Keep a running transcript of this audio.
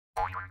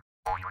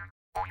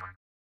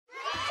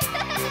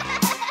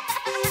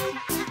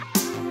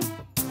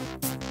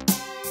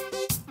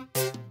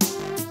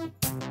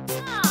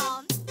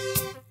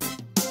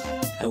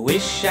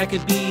Wish I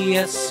could be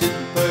a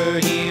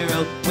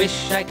superhero.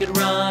 Wish I could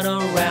run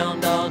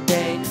around all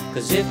day.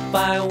 'Cause if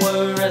I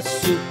were a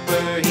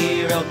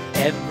superhero,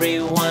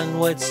 everyone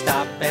would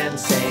stop and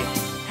say,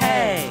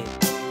 hey,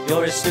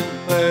 you're a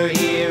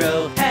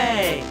superhero.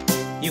 Hey,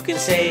 you can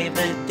save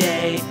the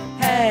day.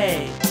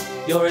 Hey,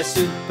 you're a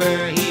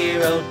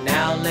superhero.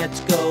 Now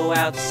let's go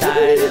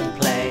outside and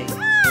play.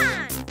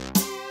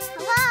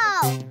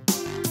 Hello.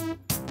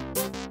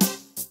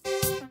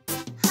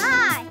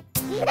 Hi.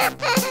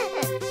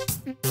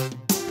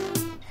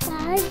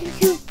 Hi,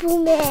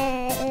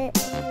 Superman.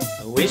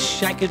 I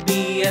wish I could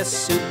be a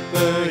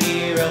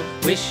superhero.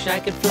 Wish I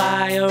could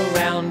fly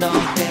around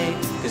all day.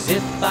 'Cause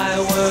if I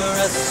were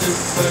a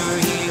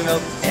superhero,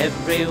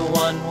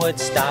 everyone would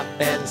stop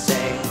and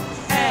say,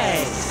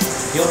 hey,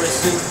 you're a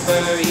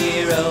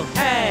superhero.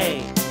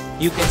 Hey,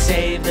 you can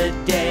save the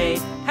day.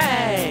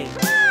 Hey,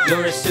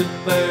 you're a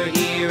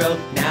superhero.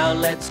 Now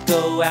let's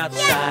go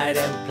outside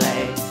and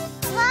play.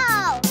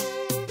 Hello.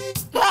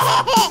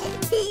 Hey.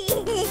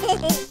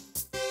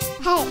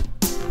 Hooray!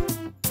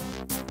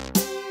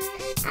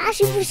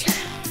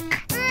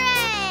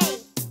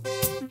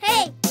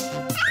 Hey.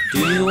 Do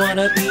you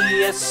wanna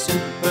be a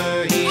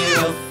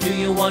superhero? Do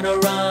you wanna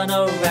run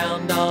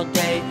around all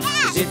day?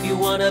 'Cause if you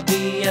wanna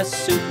be a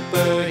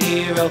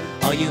superhero,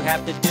 all you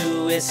have to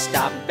do is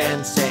stop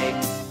and say,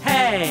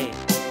 hey,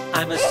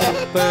 I'm a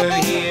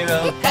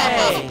superhero.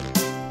 Hey,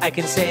 I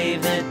can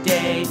save the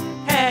day.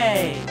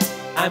 Hey,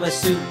 I'm a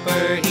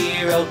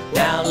superhero.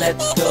 Now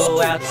let's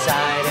go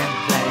outside and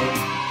play.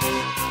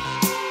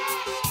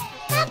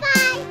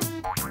 Bye-bye.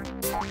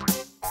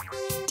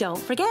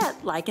 Don't forget,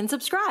 like and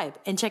subscribe,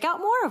 and check out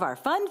more of our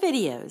fun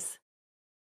videos.